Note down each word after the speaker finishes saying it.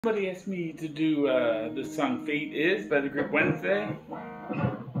Somebody asked me to do the song Fate Is by the group Wednesday.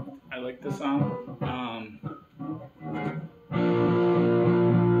 I like the song.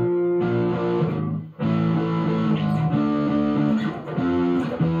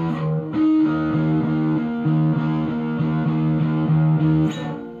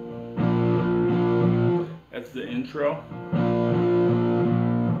 That's the intro.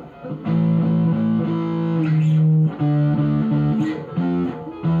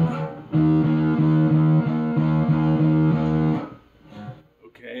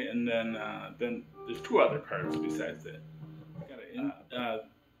 Okay, and then there's two other parts besides that.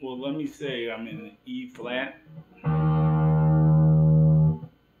 Well, let me say I'm in E flat. You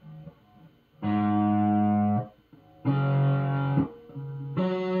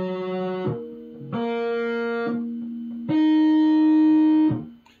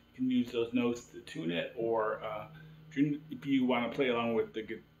can use those notes to tune it, or if you want to play along with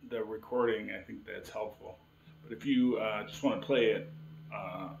the recording, I think that's helpful. But if you just want to play it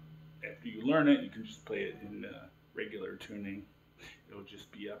after you learn it, you can just play it in regular tuning. It'll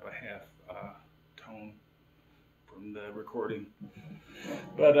just be up a half tone from the recording.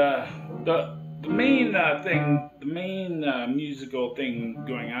 But the main thing, the main musical thing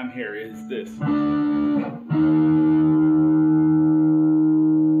going on here is this.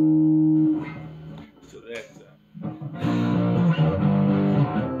 So that's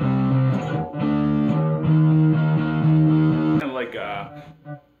kind of like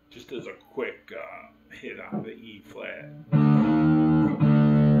just as a quick hit on the E flat.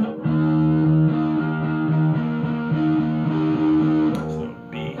 So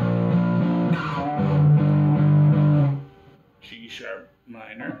B, G sharp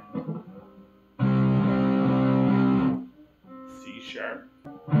minor, C sharp,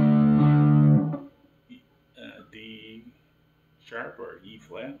 D sharp or E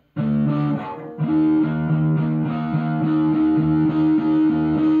flat.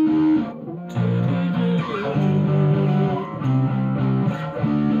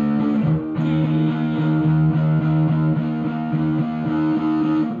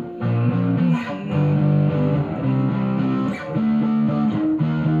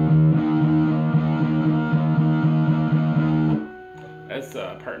 That's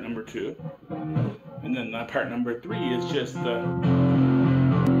part number 2. And then part number 3 is just the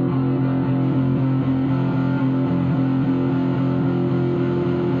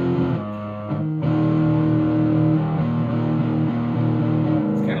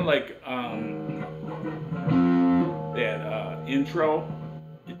it's kind of like that intro.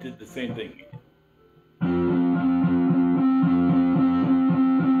 It did the same thing.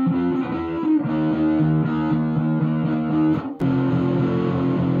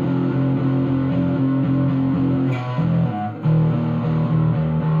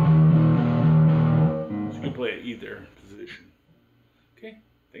 Play at either position. Okay,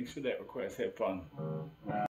 thanks for that request. Have fun.